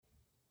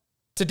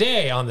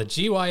Today on the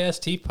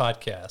GYST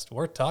podcast,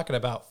 we're talking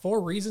about 4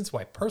 reasons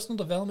why personal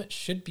development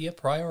should be a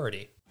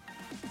priority.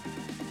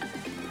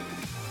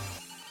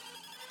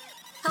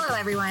 Hello,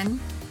 everyone.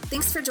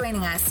 Thanks for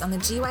joining us on the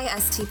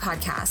GYST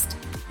podcast,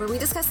 where we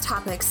discuss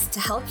topics to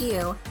help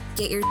you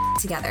get your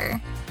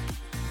together.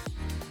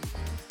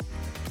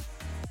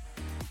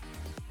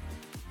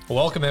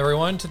 Welcome,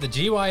 everyone, to the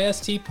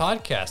GYST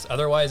podcast,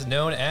 otherwise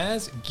known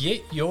as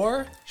Get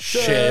Your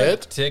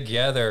Shit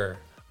Together.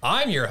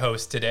 I'm your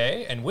host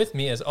today, and with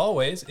me, as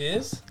always,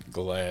 is...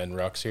 Glenn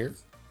Rux here.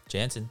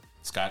 Jansen.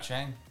 Scott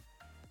Chang.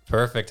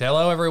 Perfect.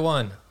 Hello,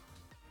 everyone.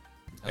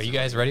 Are you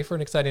guys ready for an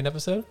exciting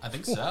episode? I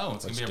think so.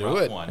 It's going to be do a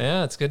rough it. one.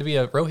 Yeah, it's going to be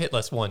a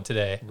hitless one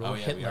today. Oh,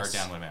 yeah, we are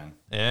down one man.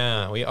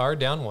 Yeah, we are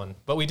down one.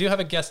 But we do have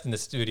a guest in the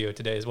studio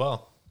today as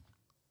well.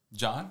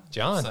 John?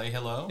 John. Say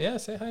hello. Yeah,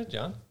 say hi,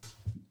 John.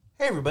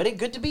 Hey everybody,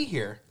 good to be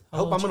here. I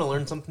hope I'm going to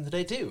learn something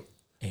today too.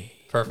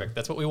 Perfect.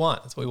 That's what we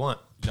want. That's what we want.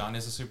 John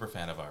is a super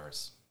fan of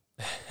ours.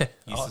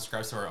 He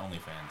subscribes to our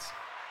OnlyFans.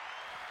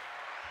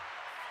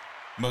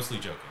 Mostly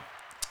joking.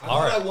 I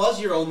thought I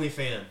was your only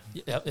fan.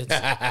 Yep,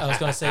 I was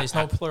going to say, it's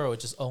not plural,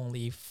 it's just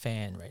only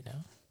fan right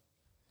now.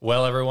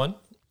 Well, everyone,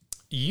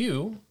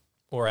 you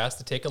were asked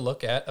to take a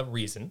look at a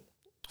reason.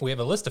 We have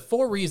a list of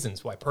 4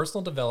 reasons why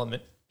personal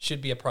development should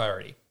be a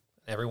priority.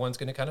 Everyone's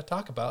going to kind of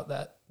talk about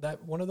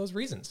that one of those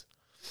reasons.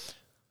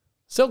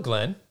 So,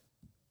 Glenn,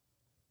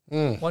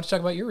 why don't you talk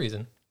about your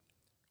reason?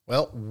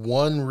 Well,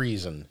 one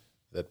reason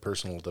that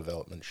personal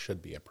development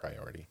should be a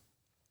priority.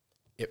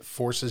 It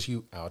forces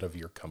you out of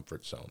your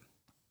comfort zone.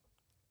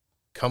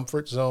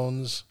 Comfort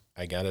zones,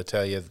 I got to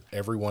tell you,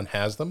 everyone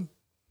has them,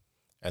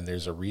 and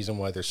there's a reason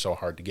why they're so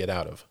hard to get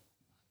out of.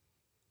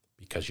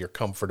 Because you're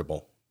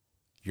comfortable.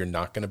 You're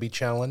not going to be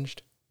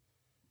challenged.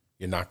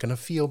 You're not going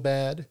to feel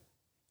bad.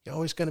 You're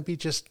always going to be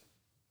just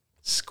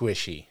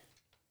squishy.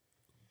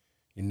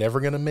 You're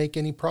never going to make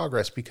any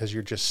progress because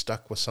you're just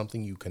stuck with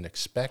something you can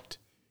expect.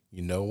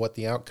 You know what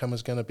the outcome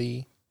is going to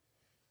be.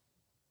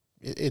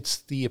 It's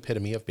the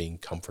epitome of being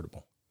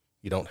comfortable.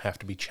 You don't have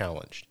to be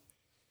challenged.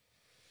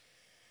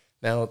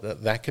 Now,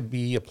 that could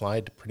be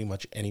applied to pretty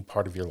much any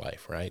part of your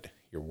life, right?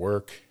 Your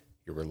work,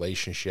 your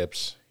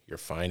relationships, your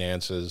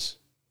finances,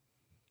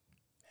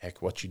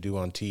 heck, what you do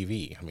on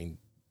TV. I mean,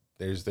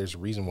 there's a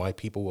reason why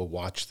people will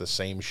watch the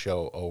same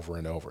show over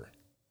and over.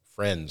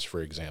 Friends, for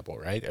example,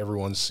 right?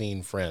 Everyone's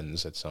seen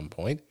Friends at some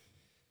point.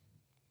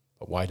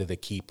 But why do they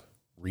keep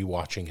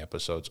rewatching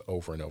episodes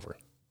over and over?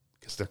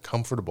 Because they're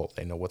comfortable.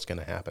 They know what's going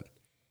to happen.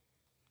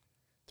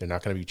 They're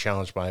not going to be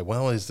challenged by,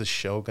 well, is the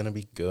show going to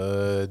be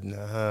good?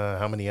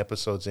 How many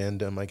episodes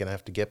in am I going to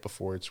have to get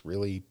before it's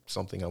really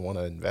something I want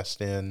to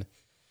invest in?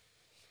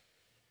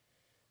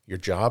 Your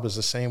job is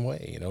the same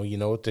way. You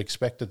know what to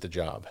expect at the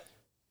job.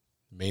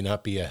 It may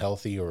not be a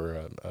healthy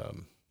or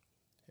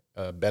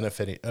a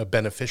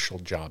beneficial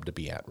job to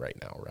be at right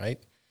now, right?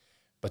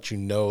 But you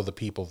know the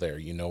people there.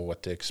 You know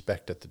what to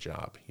expect at the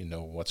job. You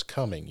know what's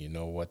coming. You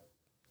know what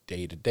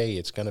day to day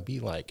it's going to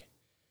be like.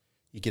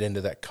 You get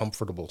into that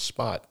comfortable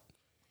spot,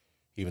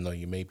 even though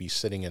you may be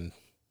sitting in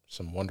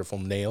some wonderful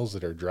nails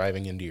that are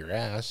driving into your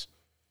ass.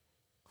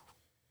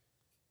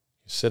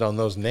 You sit on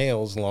those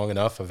nails long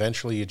enough,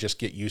 eventually you just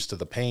get used to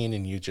the pain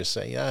and you just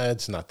say,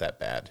 it's not that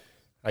bad.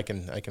 I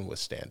can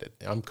withstand it.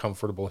 I'm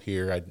comfortable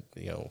here.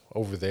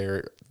 Over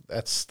there,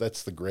 that's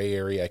the gray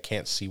area. I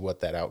can't see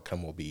what that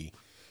outcome will be.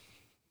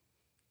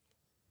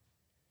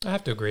 I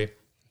have to agree.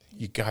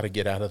 You got to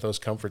get out of those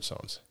comfort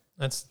zones.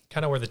 That's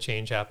kind of where the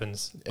change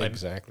happens.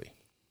 Exactly.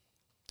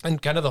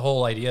 And kind of the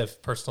whole idea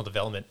of personal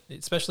development,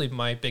 especially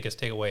my biggest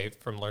takeaway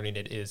from learning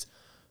it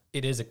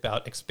is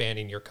about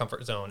expanding your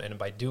comfort zone. And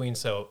by doing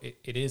so,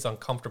 it is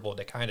uncomfortable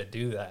to kind of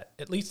do that,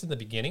 at least in the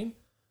beginning.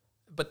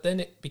 But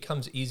then it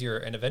becomes easier,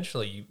 and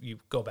eventually you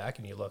go back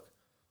and you look,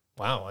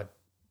 wow, I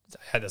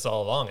had this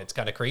all along. It's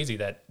kind of crazy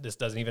that this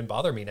doesn't even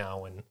bother me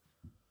now when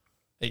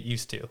it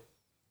used to.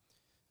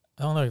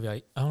 I don't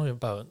know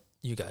about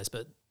you guys,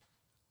 but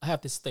I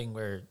have this thing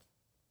where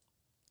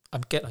I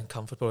get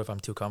uncomfortable if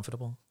I'm too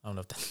comfortable. I don't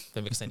know if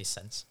that makes any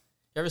sense.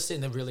 You ever sit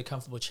in a really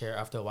comfortable chair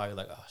after a while, you're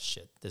like, oh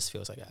shit, this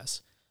feels like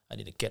ass. I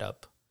need to get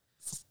up.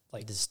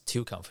 Like, this is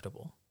too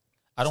comfortable.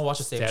 I don't watch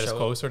the same show. Status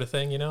quo sort of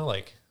thing,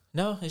 like?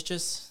 No, it's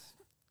just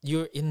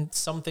you're in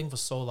something for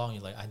so long,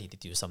 you're like, I need to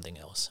do something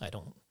else.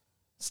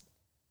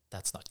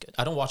 That's not good.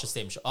 I don't watch the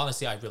same show.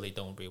 Honestly, I really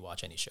don't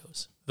rewatch any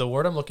shows. The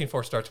word I'm looking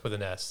for starts with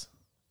an S.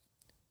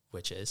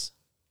 Which is?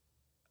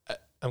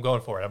 I'm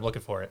going for it. I'm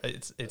looking for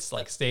it. It's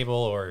like stable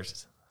or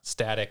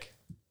static.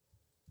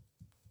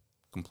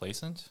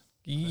 Complacent?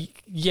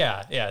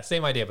 Yeah,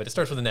 same idea, but it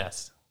starts with an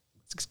S.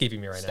 It's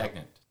escaping me right now.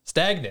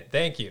 Stagnant,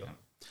 thank you.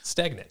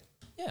 Stagnant.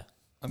 Yeah.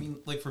 I mean,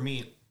 like for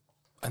me,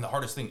 and the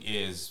hardest thing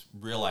is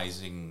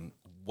realizing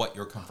what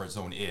your comfort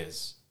zone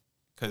is,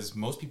 because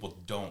most people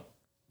don't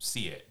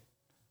see it.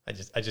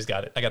 I just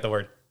got it. I got the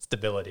word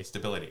stability.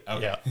 Stability.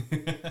 Okay.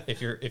 Yeah.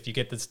 if you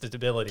get the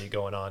stability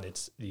going on,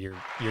 you're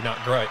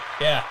not growing.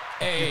 Yeah.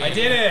 Hey, I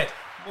did it.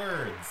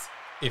 Words.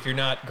 If you're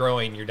not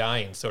growing, you're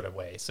dying sort of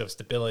way. So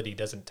stability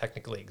doesn't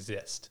technically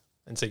exist.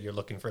 And so you're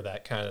looking for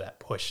that kind of that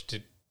push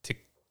to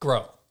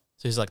grow.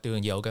 So it's like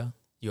doing yoga.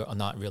 You're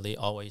not really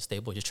always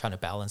stable. You're trying to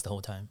balance the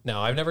whole time.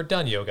 Now, I've never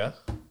done yoga,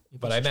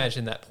 but I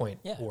imagine that point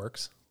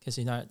works. Because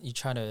you're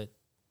trying to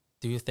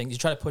do things. You're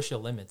trying to push your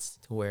limits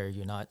to where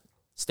you're not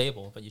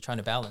stable, but you're trying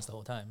to balance the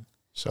whole time.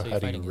 So how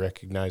do you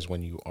recognize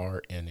when you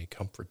are in a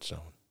comfort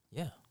zone?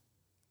 Yeah.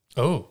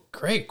 Oh,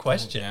 great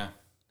question. Yeah.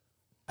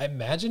 I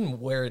imagine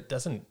where it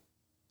doesn't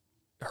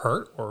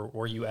hurt or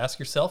where you ask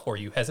yourself or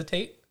you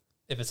hesitate.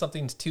 If it's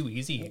something's too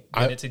easy,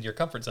 then it's in your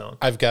comfort zone.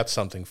 I've got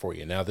something for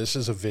you. Now, this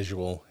is a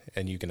visual,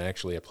 and you can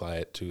actually apply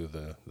it to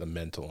the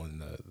mental and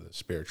the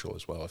spiritual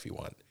as well if you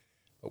want.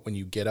 But when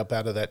you get up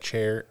out of that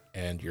chair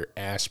and your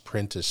ass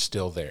print is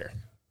still there.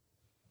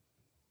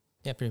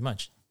 Yeah, pretty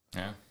much.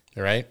 Yeah.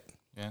 All right?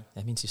 Yeah.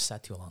 That means you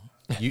sat too long.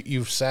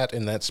 You've sat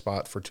in that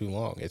spot for too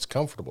long. It's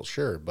comfortable,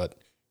 sure, but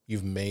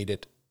you've made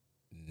it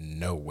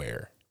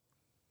nowhere.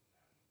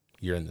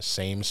 You're in the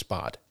same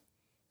spot.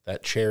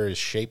 That chair is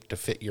shaped to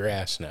fit your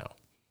ass now.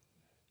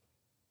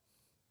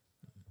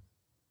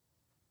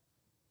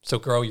 So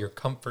grow your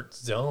comfort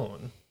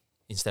zone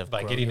Instead of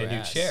by grow getting a your new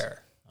ass.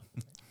 chair.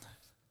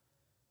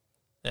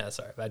 Yeah,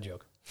 sorry, bad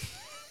joke.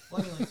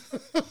 Let me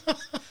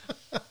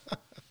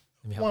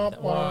help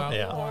you with that.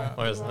 Yeah,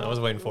 I was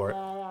waiting for it.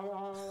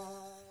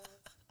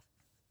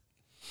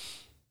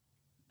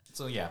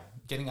 So yeah,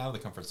 getting out of the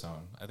comfort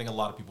zone. I think a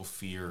lot of people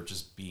fear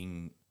just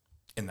being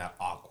in that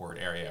awkward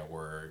area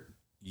where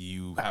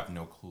you have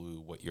no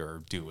clue what you're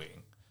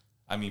doing.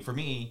 I mean, for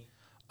me,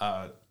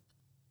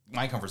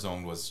 my comfort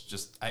zone was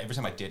just every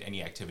time I did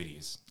any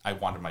activities, I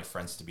wanted my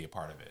friends to be a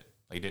part of it.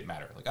 Like, it didn't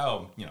matter. Like,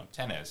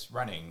 tennis,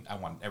 running, I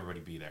want everybody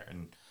to be there.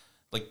 And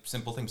like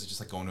simple things, just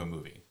like going to a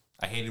movie.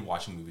 I hated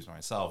watching movies by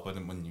myself, but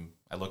then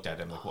I looked at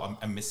it, I'm like, well,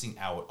 I'm missing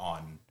out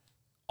on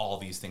all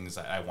these things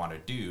that I want to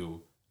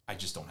do. I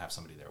just don't have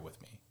somebody there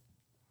with me.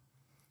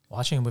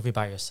 Watching a movie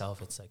by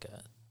yourself, it's like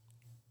a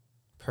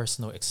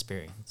personal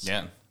experience.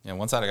 Yeah.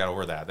 Once I got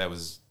over that, it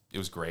was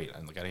great.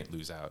 And like, I didn't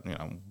lose out.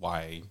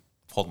 Why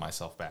hold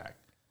myself back?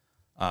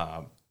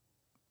 But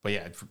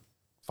yeah,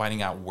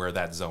 finding out where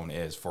that zone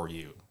is for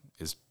you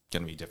is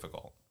going to be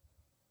difficult.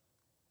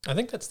 I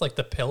think that's like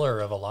the pillar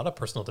of a lot of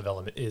personal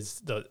development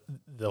is the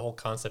whole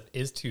concept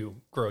is to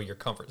grow your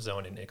comfort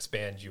zone and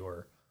expand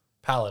your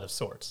palette of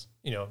sorts.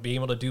 Being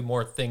able to do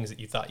more things that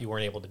you thought you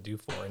weren't able to do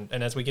for.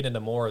 And as we get into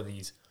more of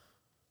these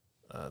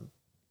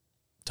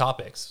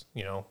topics,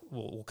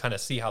 we'll kind of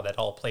see how that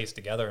all plays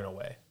together in a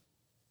way.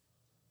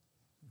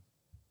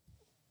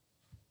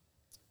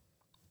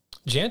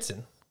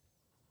 Jansen,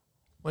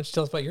 why don't you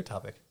tell us about your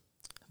topic?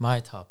 My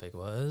topic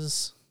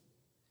was,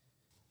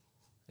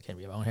 I can't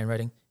read my own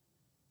handwriting.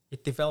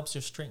 It develops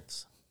your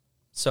strengths.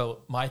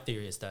 So my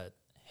theory is that,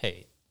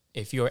 hey,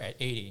 if you're at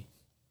 80,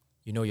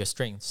 you know your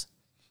strengths.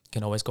 You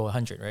can always go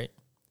 100, right?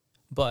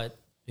 But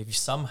if you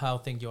somehow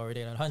think you're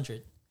already at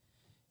 100,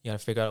 you got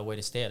to figure out a way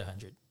to stay at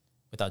 100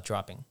 without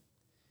dropping.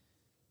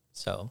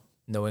 So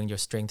knowing your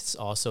strengths is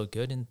also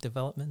good in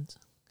development,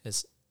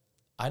 because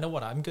I know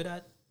what I'm good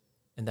at,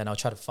 and then I'll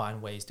try to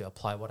find ways to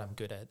apply what I'm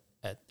good at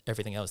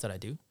everything else that I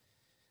do.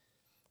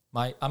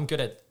 I'm good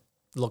at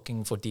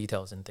looking for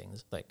details in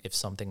things. Like if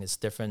something is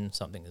different,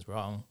 something is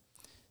wrong,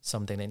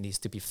 something that needs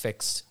to be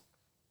fixed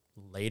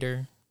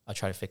later, I'll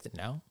try to fix it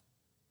now.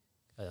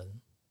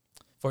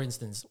 For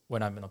instance,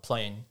 when I'm in a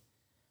plane,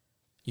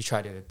 you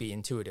try to be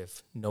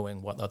intuitive,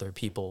 knowing what other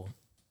people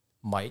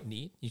might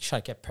need. You try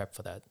to get prepped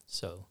for that.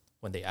 So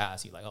when they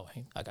ask, you're like, oh,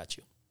 hey, I got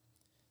you.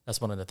 That's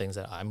one of the things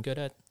that I'm good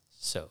at.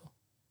 So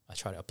I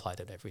try to apply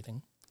that to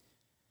everything.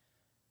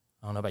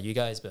 I don't know about you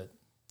guys, but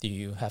do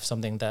you have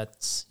something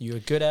that you're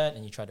good at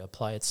and you try to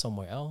apply it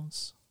somewhere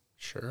else?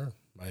 Sure.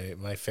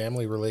 My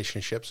family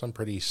relationships, I'm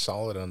pretty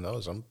solid on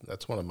those.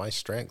 That's one of my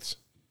strengths.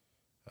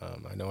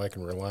 I know I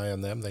can rely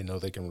on them. They know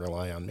they can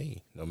rely on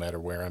me, no matter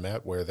where I'm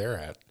at, where they're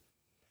at.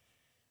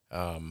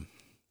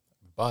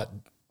 But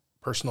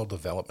personal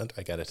development,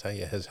 I got to tell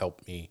you, has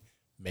helped me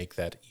make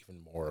that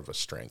even more of a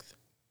strength.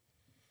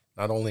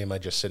 Not only am I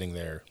just sitting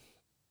there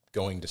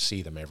going to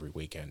see them every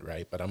weekend,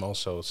 right? But I'm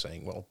also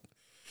saying, well,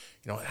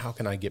 how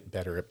can I get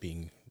better at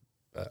being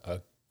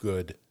a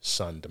good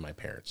son to my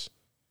parents?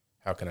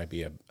 How can I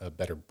be a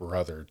better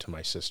brother to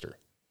my sister?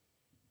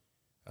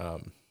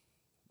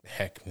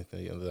 Heck,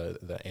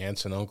 the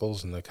aunts and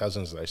uncles and the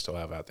cousins that I still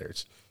have out there,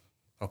 it's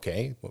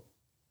okay. Well,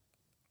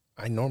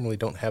 I normally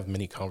don't have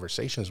many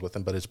conversations with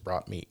them, but it's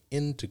brought me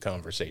into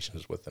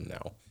conversations with them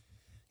now.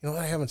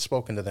 I haven't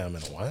spoken to them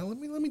in a while. Let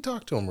me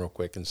talk to them real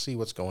quick and see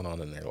what's going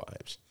on in their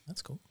lives.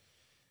 That's cool.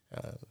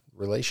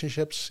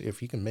 Relationships,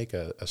 if you can make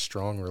a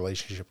strong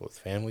relationship with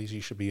families,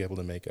 you should be able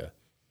to make a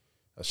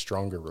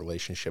stronger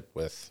relationship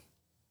with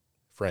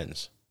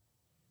friends,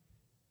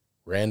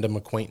 random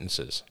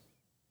acquaintances,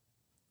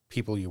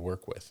 people you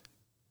work with.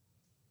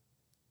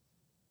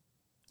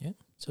 Yeah.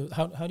 So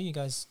how do you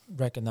guys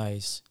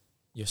recognize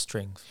your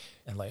strength,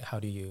 and like how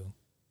do you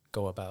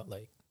go about,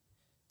 like,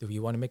 do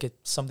you want to make it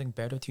something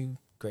better to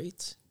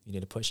great? You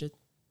need to push it.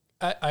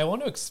 I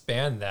want to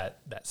expand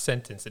that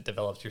sentence that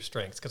develops your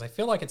strengths, because I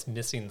feel like it's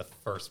missing the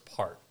first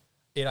part.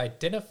 it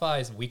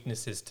identifies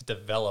weaknesses to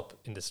develop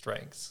into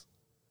strengths.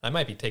 I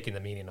might be taking the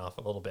meaning off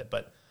a little bit,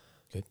 but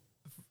Good.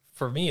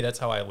 for me, that's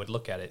how I would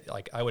look at it.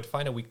 Like, I would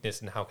find a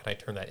weakness and how can I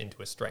turn that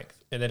into a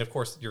strength? And then, of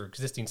course, your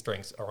existing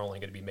strengths are only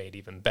going to be made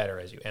even better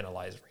as you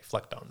analyze and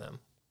reflect on them.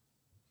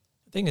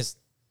 The thing is,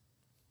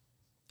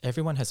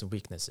 everyone has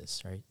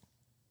weaknesses, right?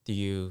 Do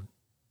you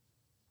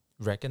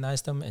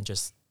recognize them and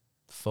just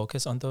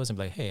focus on those and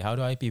be like, hey, how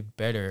do I be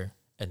better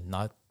and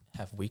not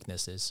have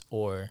weaknesses?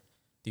 Or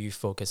do you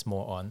focus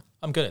more on,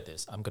 I'm good at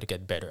this, I'm going to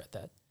get better at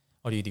that?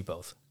 Or do you do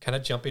both? Kind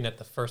of jumping at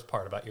the first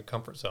part about your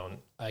comfort zone,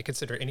 I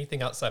consider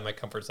anything outside my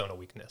comfort zone a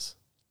weakness.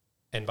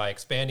 And by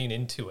expanding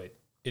into it,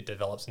 it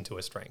develops into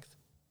a strength.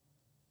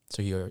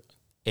 So you're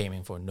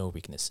aiming for no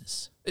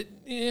weaknesses.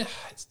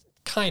 It's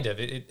kind of.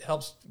 It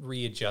helps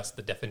readjust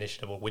the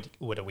definition of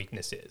what a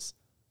weakness is.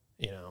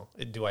 You know,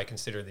 do I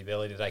consider the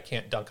ability that I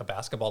can't dunk a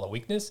basketball a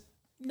weakness?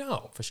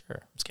 No. For sure.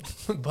 I'm just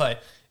kidding.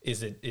 But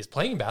is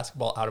playing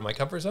basketball out of my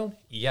comfort zone?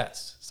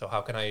 Yes. So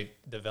how can I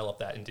develop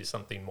that into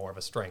something more of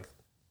a strength?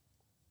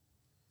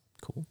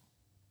 Cool.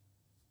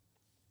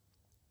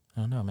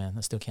 I don't know, man.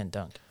 I still can't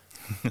dunk.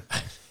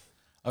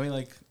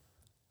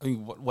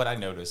 What I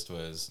noticed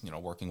was,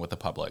 working with the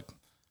public,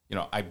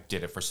 I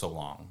did it for so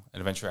long,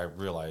 and eventually I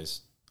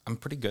realized I'm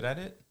pretty good at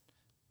it.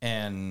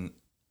 And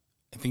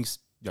I think,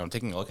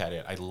 taking a look at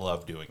it, I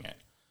love doing it.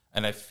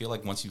 And I feel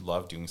like once you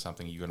love doing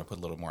something, you're going to put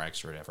a little more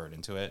extra effort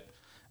into it.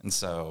 And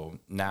so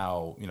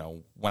now,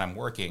 when I'm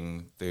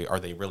working, are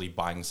they really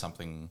buying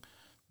something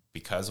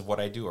because of what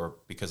I do or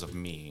because of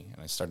me?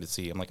 And I started to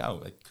see, I'm like,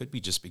 oh, it could be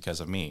just because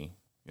of me,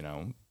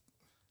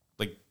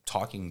 like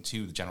talking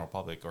to the general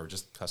public or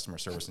just customer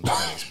service in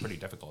general is pretty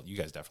difficult. You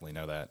guys definitely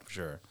know that for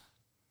sure.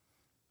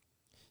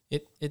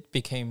 It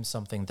became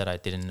something that I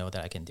didn't know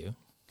that I can do.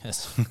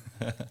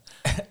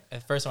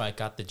 At first, when I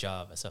got the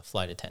job as a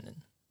flight attendant,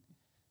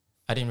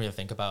 I didn't really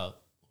think about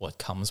what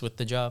comes with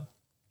the job.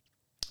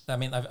 I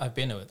mean, I've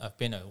been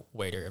a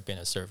waiter, I've been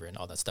a server, and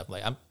all that stuff.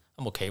 Like I'm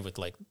okay with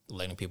like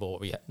letting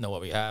people know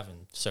what we have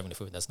and serving the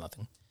food. That's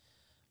nothing.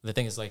 The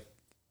thing is like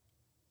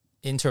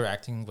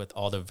interacting with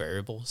all the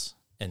variables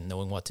and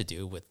knowing what to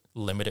do with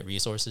limited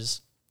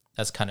resources.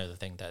 That's kind of the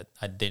thing that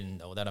I didn't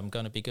know that I'm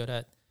gonna be good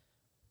at,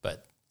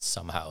 but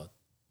somehow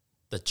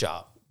the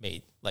job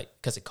made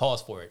because it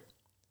calls for it,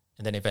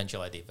 and then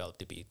eventually I developed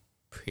to be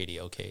pretty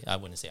okay. I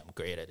wouldn't say I'm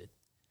great at it,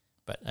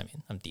 but I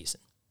mean I'm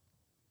decent.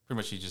 Pretty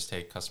much you just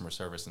take customer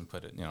service and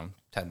put it,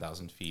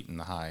 10,000 feet in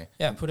the high.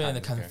 Yeah, put it in a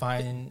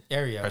confined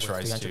area with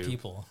Pressurized 300 tube.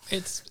 people.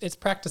 It's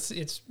practice.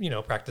 It's,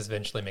 practice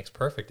eventually makes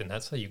perfect. And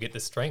that's how you get the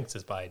strengths,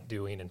 is by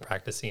doing and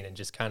practicing and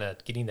just kind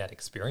of getting that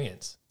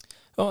experience.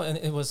 Oh, and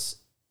it was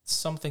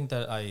something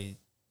that I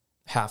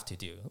have to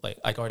do. Like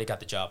I already got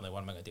the job. Like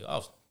what am I going to do?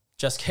 Oh,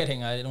 just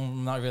kidding.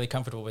 I'm not really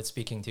comfortable with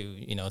speaking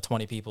to,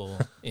 20 people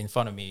in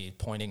front of me,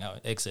 pointing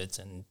out exits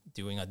and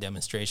doing a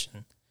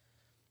demonstration.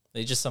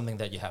 It's just something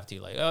that you have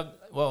to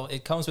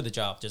it comes with the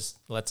job. Just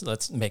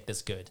let's make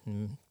this good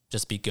and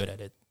just be good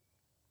at it.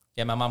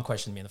 Yeah, my mom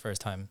questioned me the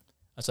first time.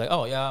 I was like,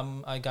 oh yeah,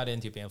 I got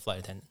into being a flight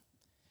attendant.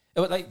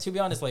 It was to be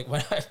honest, like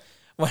when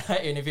I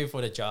interviewed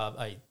for the job,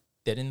 I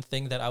didn't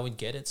think that I would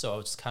get it, so I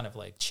was just kind of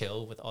like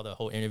chill with all the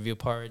whole interview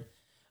part.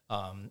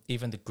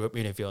 Even the group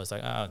interview, I was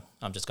like,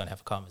 I'm just gonna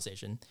have a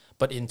conversation.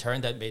 But in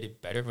turn, that made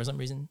it better for some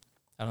reason.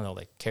 I don't know,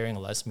 like caring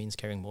less means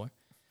caring more.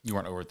 You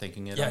weren't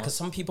overthinking it? Yeah, because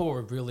some people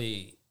were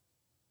really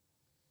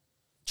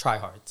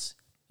tryhards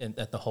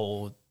at the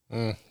whole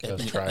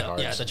Those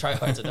tryhards. Yeah, the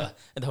tryhards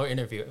at the whole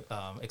interview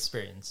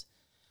experience.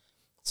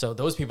 So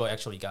those people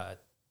actually got,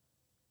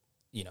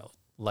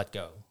 let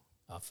go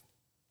of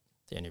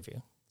the interview.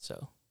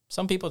 So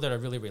some people that are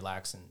really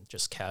relaxed and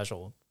just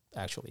casual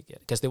actually get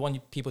it because they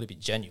want people to be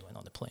genuine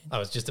on the plane. I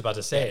was just about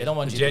to say, They don't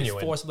want you genuine.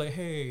 to be forced, like,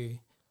 hey,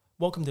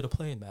 welcome to the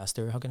plane,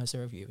 master. How can I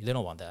serve you? They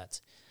don't want that.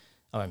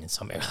 Oh, I mean,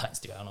 some airlines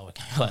do. I don't know what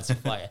airlines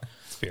fly it.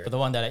 Fair. But the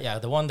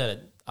one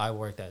that I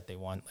worked at, they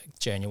want like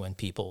genuine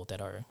people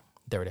that are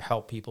there to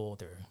help people.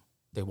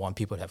 They want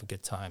people to have a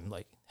good time,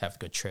 like have a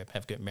good trip,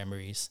 have good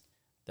memories,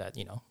 that,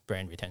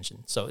 brand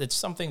retention. So it's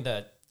something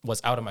that was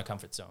out of my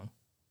comfort zone.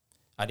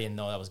 I didn't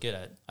know I was good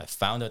at it. I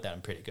found out that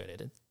I'm pretty good at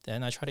it.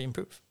 Then I try to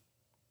improve.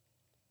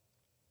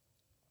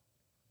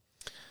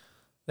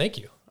 Thank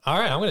you. All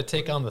right, I'm going to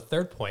take on the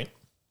third point.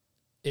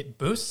 It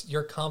boosts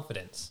your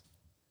confidence.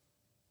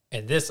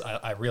 And this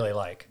I really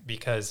like,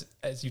 because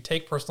as you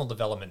take personal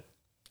development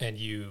and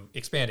you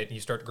expand it and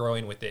you start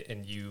growing with it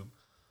and you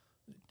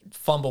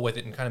fumble with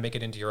it and kind of make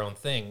it into your own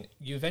thing,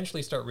 you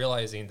eventually start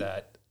realizing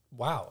that,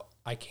 wow,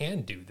 I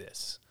can do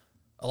this.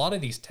 A lot of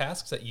these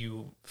tasks that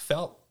you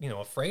felt,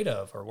 afraid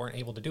of or weren't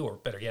able to do, or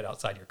better yet,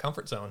 outside your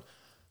comfort zone,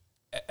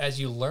 as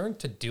you learn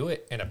to do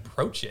it and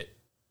approach it,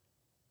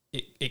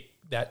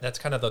 that's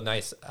kind of the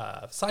nice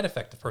side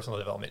effect of personal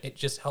development. It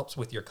just helps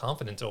with your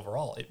confidence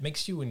overall. It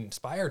makes you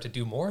inspired to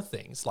do more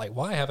things. Like,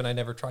 why haven't I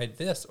never tried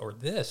this or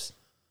this?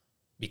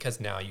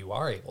 Because now you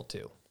are able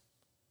to.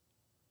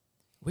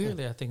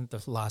 Weirdly, I think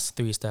the last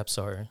 3 steps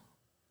are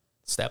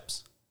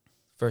steps.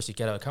 First, you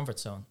get out of comfort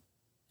zone,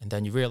 and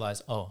then you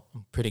realize, oh,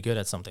 I'm pretty good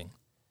at something.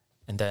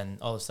 And then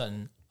all of a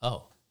sudden,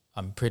 oh,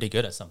 I'm pretty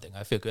good at something.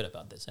 I feel good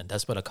about this. And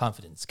that's where the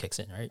confidence kicks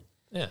in, right?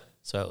 Yeah.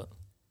 So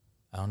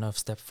I don't know if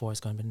step 4 is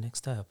going to be the next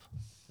step.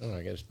 Oh,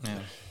 I guess Yeah.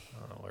 I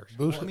don't know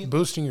where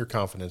boosting your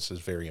confidence is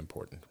very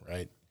important,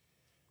 right?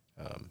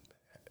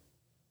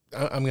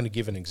 I'm going to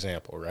give an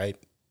example, right?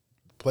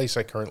 The place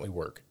I currently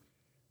work,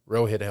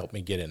 Rohit helped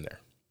me get in there.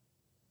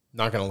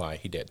 Not going to lie,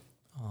 he did.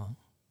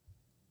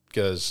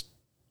 Because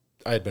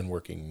I had been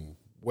working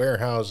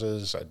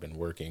warehouses, I'd been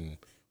working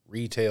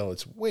retail.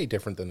 It's way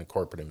different than the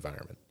corporate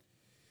environment.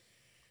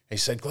 He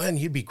said, Glenn,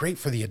 you'd be great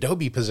for the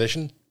Adobe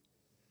position.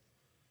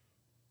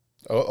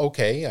 Oh,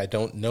 okay, I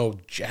don't know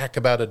jack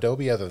about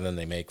Adobe other than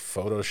they make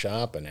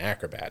Photoshop and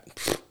Acrobat.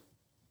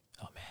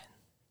 Oh, man.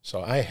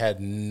 So I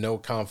had no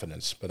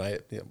confidence,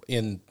 but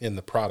in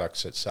the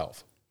products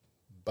itself.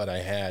 But I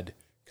had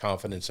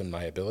confidence in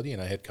my ability,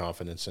 and I had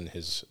confidence in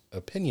his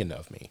opinion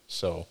of me.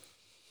 So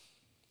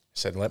I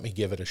said, let me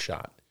give it a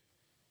shot.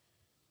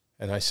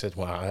 And I said,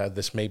 well,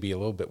 this may be a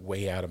little bit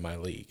way out of my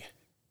league.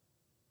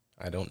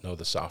 I don't know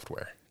the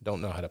software,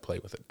 don't know how to play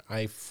with it.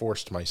 I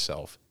forced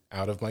myself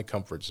out of my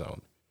comfort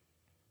zone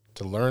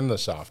to learn the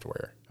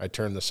software. I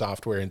turned the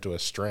software into a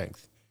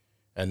strength.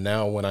 And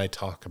now when I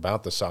talk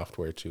about the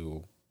software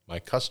to my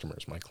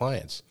customers, my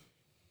clients,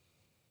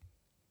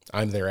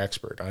 I'm their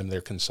expert. I'm their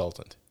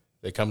consultant.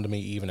 They come to me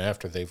even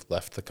after they've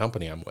left the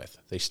company I'm with.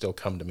 They still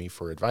come to me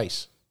for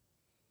advice.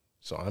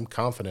 So I'm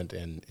confident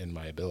in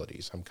my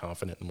abilities. I'm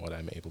confident in what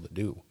I'm able to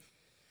do.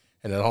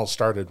 And it all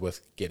started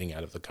with getting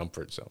out of the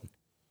comfort zone.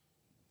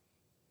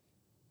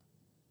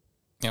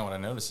 Yeah, what I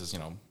noticed is,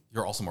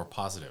 you're also more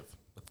positive.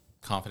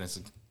 Confidence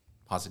and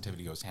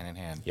positivity goes hand in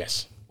hand.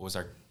 Yes. What was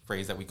our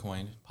phrase that we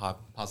coined?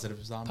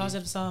 Positive zombies?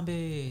 Positive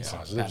zombies. Yeah.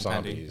 Positive Patent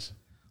pending. zombies.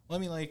 Well,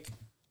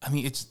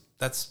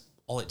 that's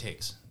all it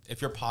takes.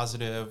 If you're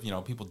positive,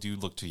 people do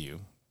look to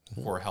you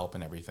for help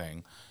and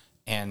everything.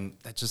 And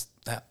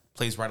that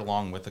plays right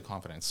along with the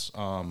confidence.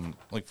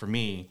 Like for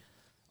me,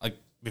 like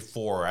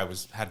before I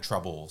had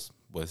troubles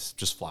with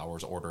just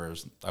flowers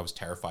orders. I was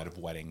terrified of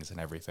weddings and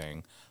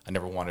everything. I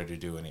never wanted to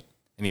do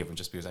any of them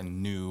just because I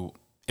knew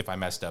if I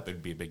messed up,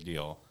 it'd be a big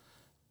deal.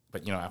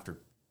 But, after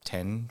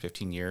 10,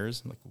 15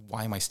 years, I'm like,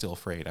 why am I still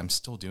afraid? I'm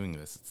still doing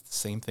this. It's the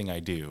same thing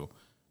I do.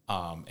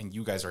 And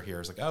you guys are here.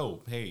 It's like,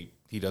 oh, hey,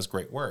 he does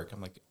great work.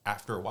 I'm like,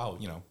 after a while,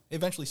 it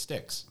eventually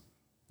sticks.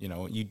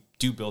 You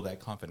do build that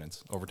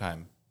confidence over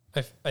time.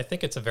 I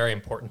think it's a very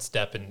important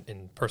step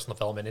in personal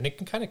development, and it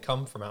can kind of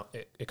come from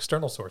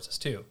external sources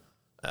too.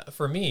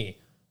 For me,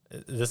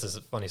 this is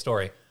a funny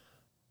story.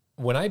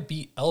 When I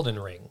beat Elden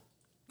Ring,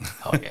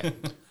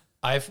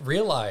 I've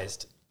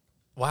realized,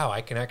 wow,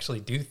 I can actually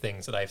do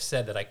things that I've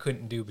said that I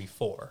couldn't do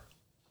before.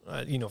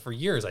 For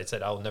years I'd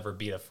said I'll never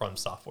beat a From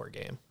Software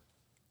game.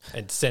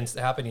 And since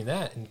happening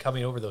that and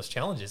coming over those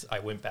challenges, I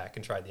went back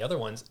and tried the other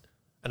ones,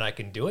 and I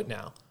can do it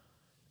now.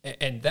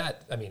 And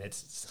that,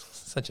 it's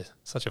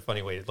such a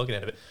funny way of looking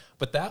at it.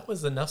 But that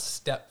was enough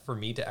step for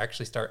me to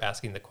actually start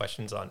asking the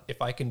questions on,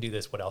 if I can do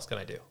this, what else can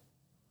I do?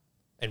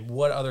 And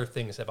what other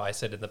things have I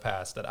said in the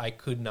past that I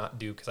could not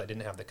do because I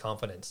didn't have the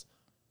confidence?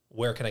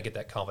 Where can I get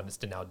that confidence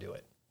to now do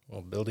it?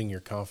 Well, building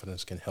your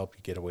confidence can help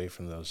you get away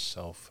from those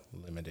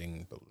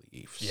self-limiting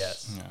beliefs.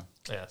 Yes. Yeah.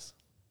 Yes.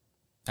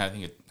 I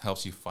think it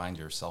helps you find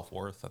your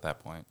self-worth at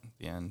that point, at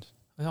the end.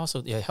 And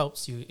also, it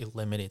helps you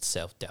eliminate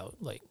self-doubt.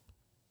 Like,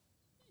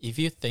 if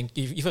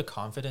you're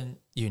confident,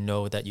 you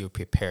know that you're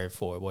prepared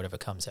for whatever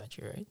comes at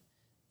you, right?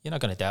 You're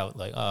not going to doubt,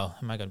 like, oh,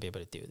 am I going to be able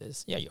to do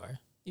this? Yeah, you are.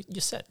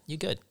 You're set. You're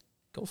good.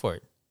 Go for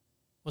it.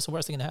 What's the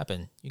worst thing going to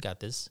happen? You got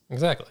this.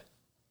 Exactly.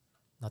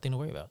 Nothing to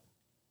worry about.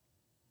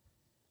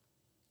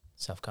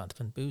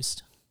 Self-confidence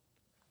boost.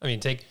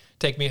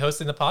 Take me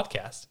hosting the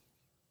podcast.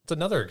 It's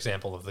another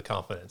example of the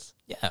confidence.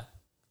 Yeah.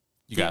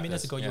 You 3 got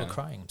minutes this. ago, you Yeah. were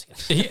crying.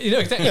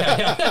 Exactly.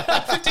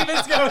 Yeah. 15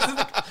 minutes ago, I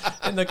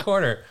was in the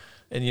corner.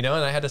 And, and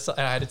I had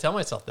to tell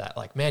myself that,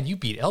 like, man, you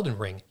beat Elden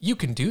Ring. You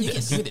can do You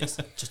this. can do this.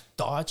 Just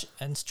dodge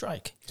and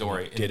strike. Don't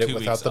worry. In Did it 2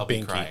 without weeks, the I'll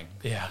be binky. crying.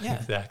 Yeah, Yeah,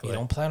 exactly. You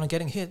don't plan on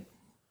getting hit.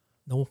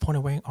 No point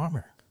of wearing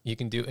armor. You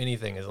can do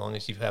anything as long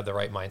as you have the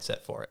right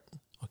mindset for it.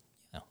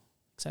 Yeah,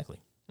 exactly.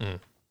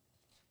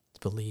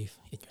 Believe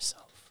in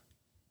yourself.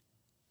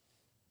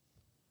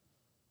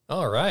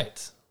 All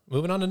right.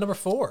 Moving on to number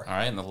 4. All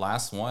right, and the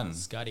last one,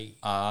 Scotty.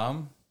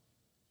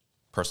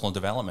 personal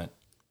development.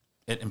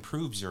 It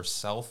improves your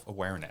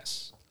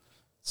self-awareness.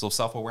 So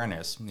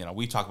self-awareness,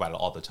 we talk about it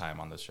all the time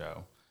on the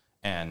show.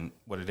 And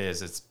what it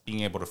is, it's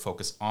being able to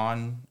focus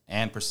on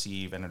and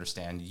perceive and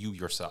understand you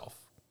yourself.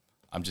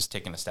 I'm just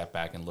taking a step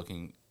back and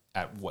looking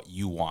at what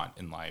you want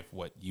in life,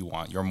 what you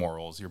want, your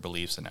morals, your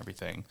beliefs, and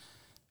everything.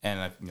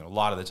 And a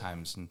lot of the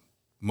times,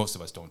 most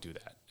of us don't do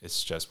that.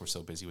 It's just we're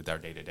so busy with our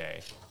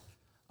day-to-day.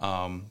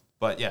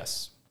 But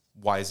yes,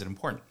 why is it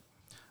important?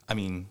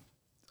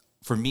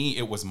 For me,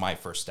 it was my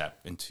first step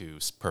into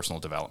personal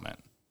development.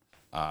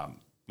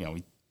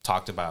 We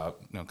talked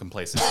about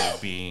complacency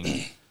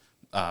being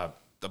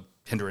the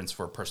hindrance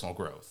for personal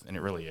growth, and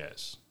it really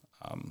is.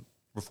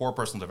 Before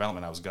personal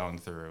development, I was going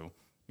through,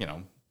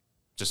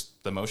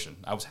 just the motion.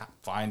 I was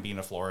fine being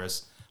a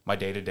florist. My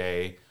day to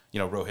day,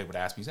 Rohit would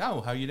ask me,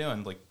 "Oh, how you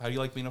doing? Like, how do you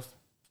like being a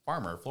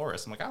farmer,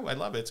 florist?" I'm like, "Oh, I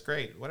love it. It's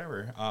great.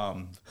 Whatever."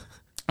 I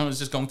was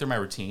just going through my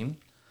routine.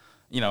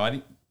 I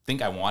didn't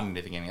think I wanted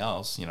anything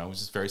else. It was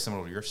just very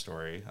similar to your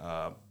story.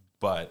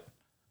 But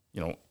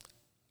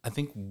I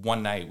think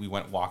one night we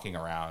went walking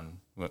around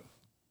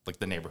like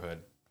the neighborhood.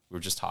 We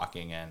were just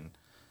talking, and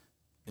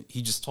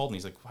he just told me,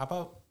 he's like,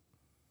 how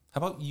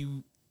about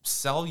you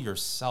sell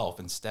yourself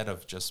instead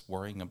of just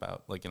worrying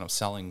about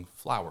selling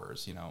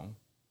flowers.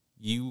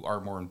 You are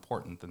more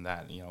important than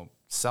that.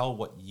 Sell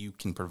what you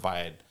can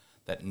provide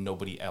that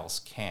nobody else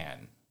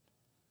can.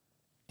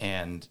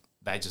 And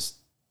that just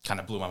kind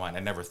of blew my mind.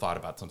 I never thought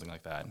about something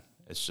like that.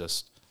 It's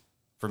just,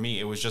 for me,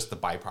 it was just the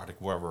byproduct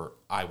wherever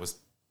I was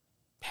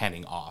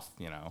handing off,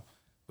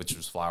 which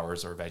was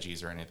flowers or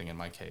veggies or anything in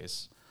my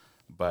case.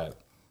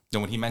 But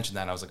then when he mentioned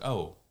that, I was like,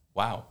 oh,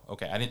 wow.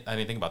 Okay. I didn't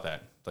think about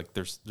that. Like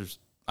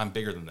I'm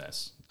bigger than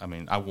this. I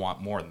mean, I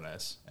want more than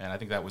this. And I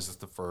think that was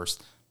just the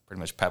first pretty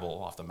much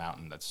pebble off the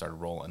mountain that started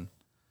rolling.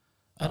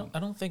 I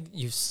don't think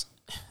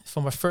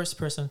from a first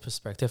person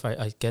perspective,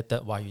 I get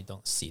that why you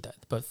don't see that.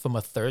 But from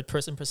a third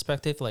person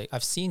perspective, like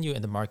I've seen you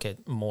in the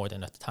market more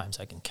than at the times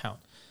I can count.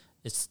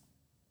 It's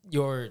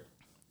your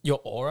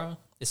aura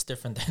is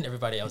different than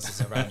everybody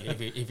else's around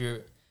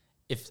you.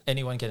 If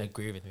anyone can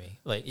agree with me,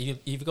 like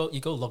you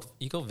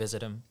go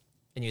visit him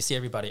and you see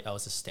everybody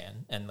else's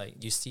stand and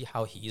like you see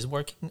how he's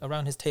working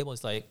around his table,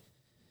 it's like,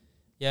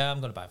 yeah,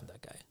 I'm gonna buy from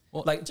that guy.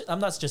 Well, like I'm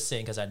not just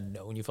saying because I've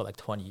known you for like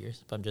 20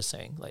 years, but I'm just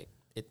saying like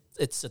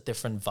it's a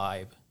different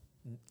vibe,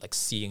 like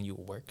seeing you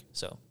work.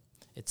 So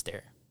it's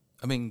there.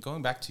 I mean,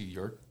 going back to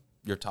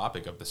your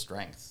topic of the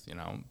strength,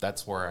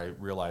 that's where I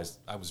realized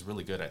I was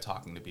really good at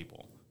talking to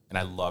people, and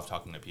I love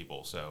talking to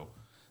people. So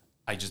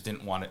I just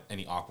didn't want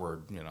any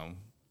awkward,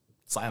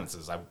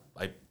 silences.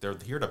 They're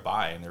here to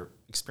buy, and they're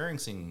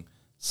experiencing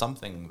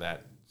something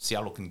that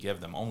Seattle can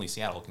give them. Only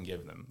Seattle can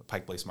give them, the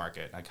Pike Place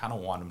Market. I kind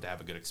of want them to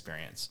have a good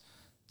experience.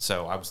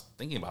 So I was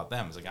thinking about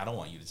them. I was like, I don't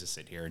want you to just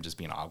sit here and just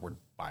be an awkward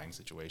buying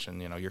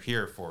situation. You're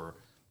here for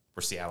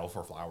Seattle,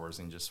 for flowers,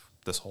 and just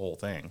this whole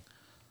thing.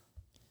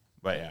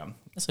 But yeah,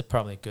 that's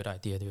probably a good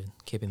idea to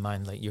keep in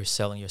mind. Like you're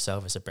selling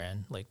yourself as a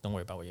brand. Like don't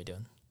worry about what you're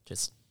doing.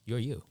 Just you're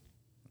you.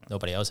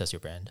 Nobody else has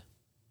your brand.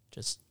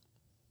 Just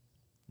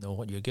know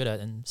what you're good at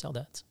and sell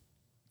that.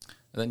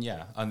 And then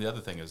yeah, and the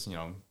other thing is,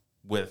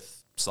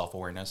 with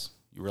self-awareness,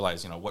 you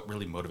realize, what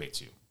really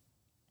motivates you.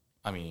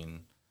 I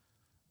mean,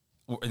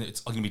 and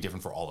it's going to be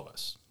different for all of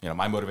us.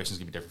 My motivation is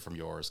going to be different from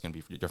yours. It's going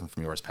to be different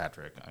from yours,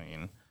 Patrick. I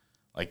mean,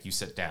 like you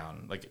sit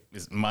down, like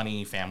is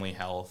money, family,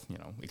 health,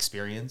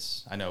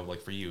 experience. I know,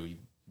 like for you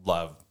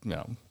love,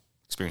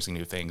 experiencing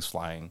new things,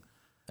 flying.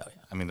 Oh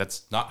yeah. I mean,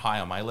 that's not high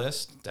on my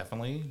list,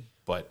 definitely,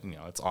 but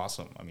it's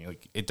awesome. I mean,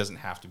 like it doesn't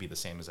have to be the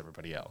same as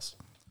everybody else.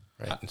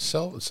 Right. And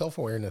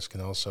self-awareness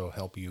can also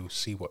help you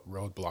see what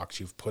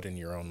roadblocks you've put in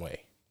your own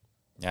way.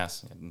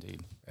 Yes,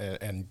 indeed.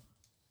 And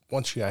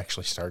once you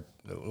actually start,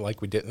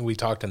 like we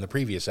talked in the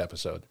previous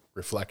episode,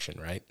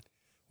 reflection, right?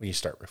 When you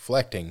start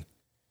reflecting,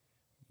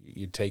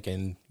 you take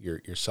in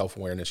your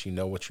self-awareness, you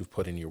know what you've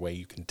put in your way,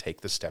 you can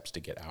take the steps to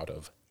get out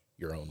of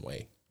your own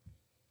way.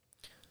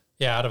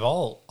 Yeah, out of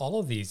all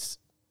of these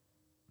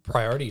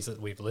priorities that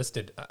we've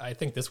listed, I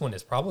think this one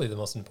is probably the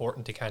most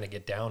important to kind of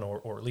get down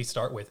or at least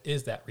start with,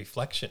 is that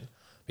reflection,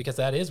 because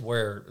that is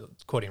where,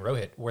 quoting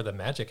Rohit, where the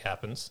magic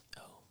happens.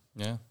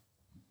 Yeah.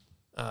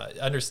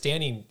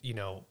 Understanding,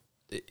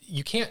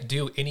 you can't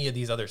do any of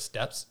these other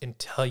steps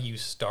until you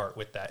start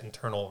with that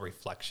internal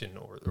reflection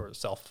or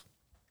self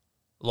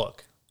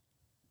look.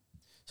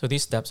 So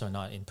these steps are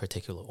not in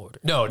particular order.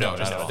 No.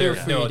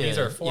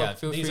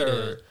 These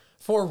are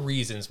four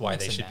reasons why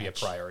Mix they and should be a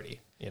match. priority.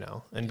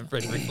 And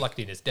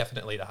reflecting is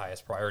definitely the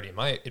highest priority in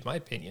my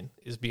opinion,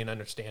 is being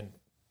understand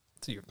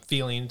your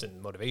feelings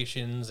and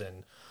motivations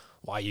and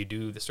why you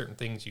do the certain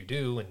things you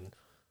do, and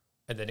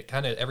then it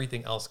kind of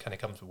everything else kind of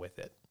comes with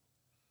it.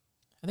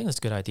 I think it's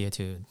a good idea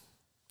to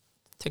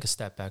take a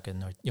step back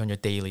on your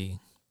daily,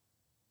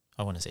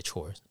 I want to say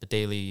chores, but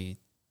daily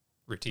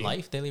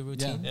Routine. daily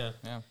routine.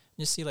 Yeah.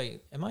 Just see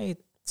like, am I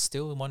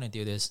still want to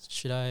do this?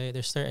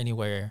 Is there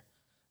anywhere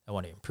I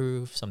want to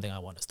improve? Something I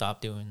want to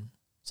stop doing?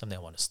 Something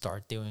I want to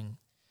start doing?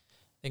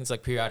 Things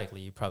like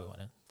periodically, you probably want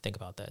to think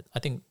about that. I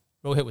think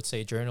Rohit would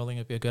say journaling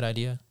would be a good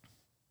idea.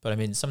 But I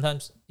mean,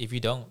 sometimes if you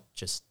don't,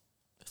 just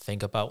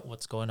think about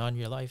what's going on in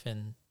your life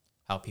and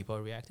how people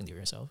are reacting to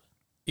yourself.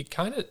 It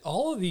kind of,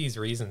 all of these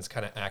reasons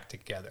kind of act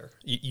together.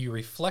 You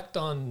reflect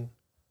on,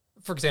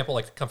 for example,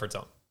 like the comfort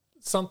zone.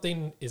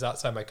 Something is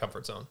outside my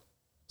comfort zone.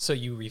 So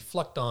you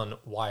reflect on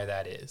why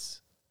that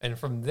is. And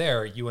from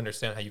there, you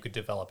understand how you could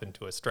develop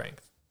into a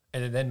strength.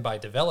 And then by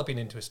developing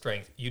into a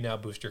strength, you now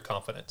boost your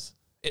confidence.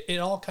 It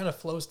all kind of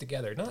flows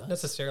together, not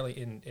necessarily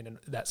in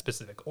that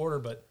specific order,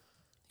 but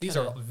these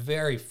are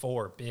very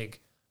four big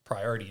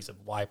priorities of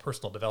why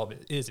personal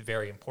development is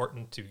very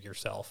important to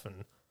yourself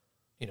and,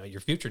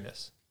 your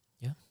futureness.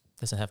 Yeah.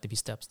 Doesn't have to be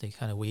steps. They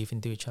kind of weave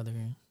into each other.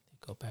 They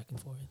go back and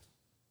forth.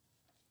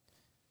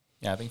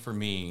 Yeah, I think for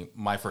me,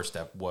 my first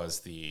step was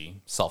the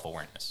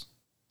self-awareness.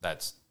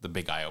 That's the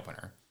big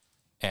eye-opener.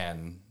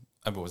 And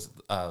it was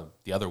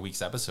the other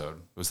week's episode.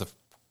 It was the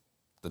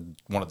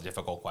one of the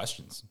difficult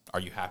questions. Are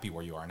you happy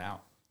where you are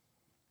now?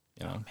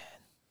 You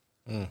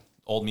know,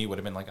 Old me would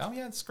have been like, oh,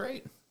 yeah, it's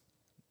great.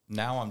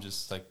 Now I'm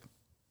just like,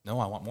 no,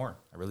 I want more.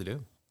 I really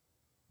do.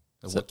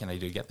 So what can I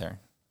do to get there?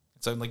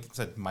 So like I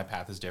said, my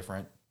path is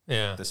different.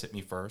 Yeah. This hit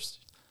me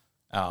first.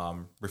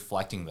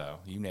 Reflecting, though,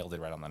 you nailed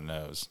it right on the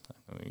nose.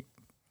 I mean,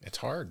 It's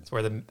hard. It's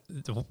where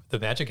the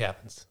magic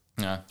happens.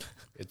 yeah.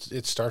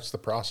 It starts the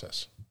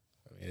process.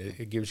 I mean,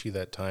 it gives you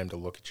that time to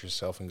look at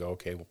yourself and go,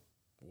 okay,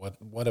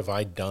 what have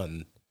I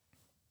done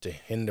to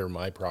hinder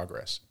my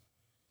progress?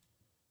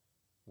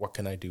 What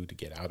can I do to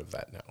get out of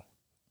that now?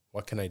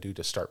 What can I do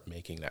to start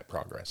making that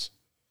progress?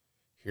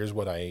 Here's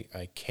what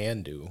I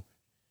can do.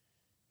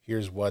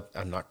 Here's what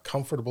I'm not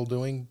comfortable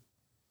doing,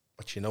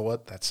 but you know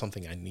what? That's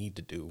something I need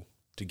to do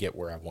to get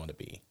where I want to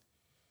be.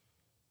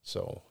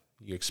 So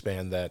you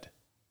expand that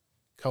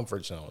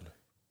comfort zone.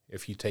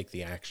 If you take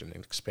the action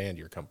and expand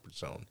your comfort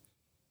zone,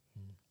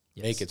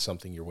 Yes. make it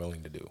something you're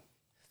willing to do.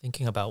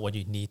 Thinking about what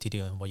you need to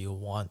do and what you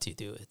want to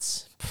do,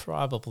 it's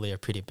probably a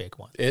pretty big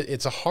one.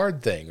 It's a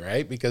hard thing,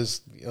 right?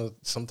 Because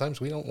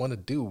sometimes we don't want to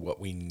do what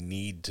we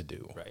need to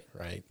do,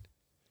 right?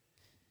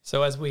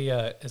 So as we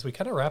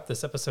kind of wrap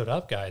this episode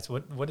up, guys,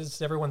 what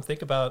does everyone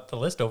think about the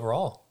list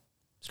overall?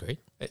 It's great.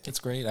 It's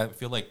great. I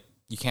feel like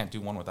you can't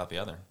do one without the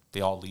other. They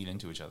all lead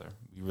into each other.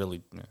 You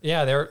really,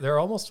 Yeah, they're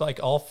almost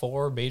like all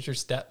four major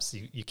steps.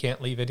 You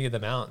can't leave any of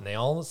them out, and they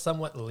all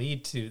somewhat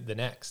lead to the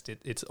next.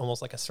 It's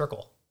almost like a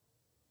circle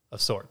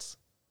of sorts.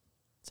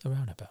 It's a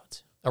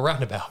roundabout. A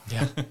roundabout,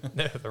 yeah.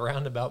 The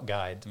roundabout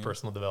guide to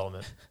personal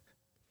development.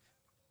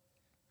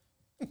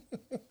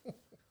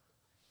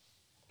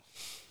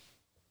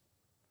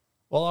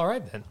 Well, all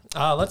right then.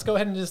 Let's go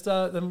ahead and just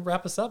then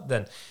wrap us up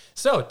then.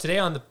 So today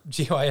on the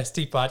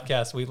GYST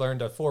podcast, we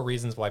learned 4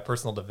 reasons why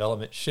personal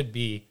development should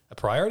be a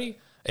priority.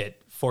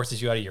 It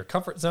forces you out of your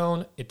comfort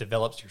zone. It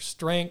develops your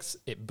strengths.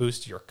 It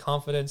boosts your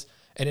confidence,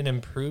 and it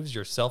improves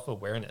your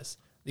self-awareness.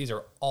 These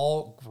are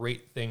all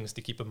great things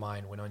to keep in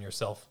mind when on your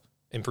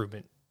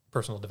self-improvement,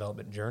 personal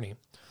development journey,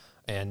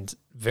 and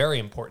very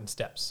important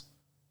steps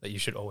that you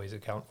should always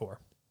account for.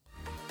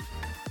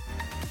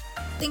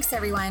 Thanks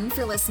everyone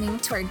for listening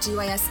to our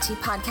GYST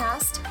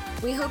podcast.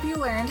 We hope you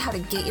learned how to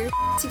get your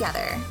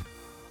together.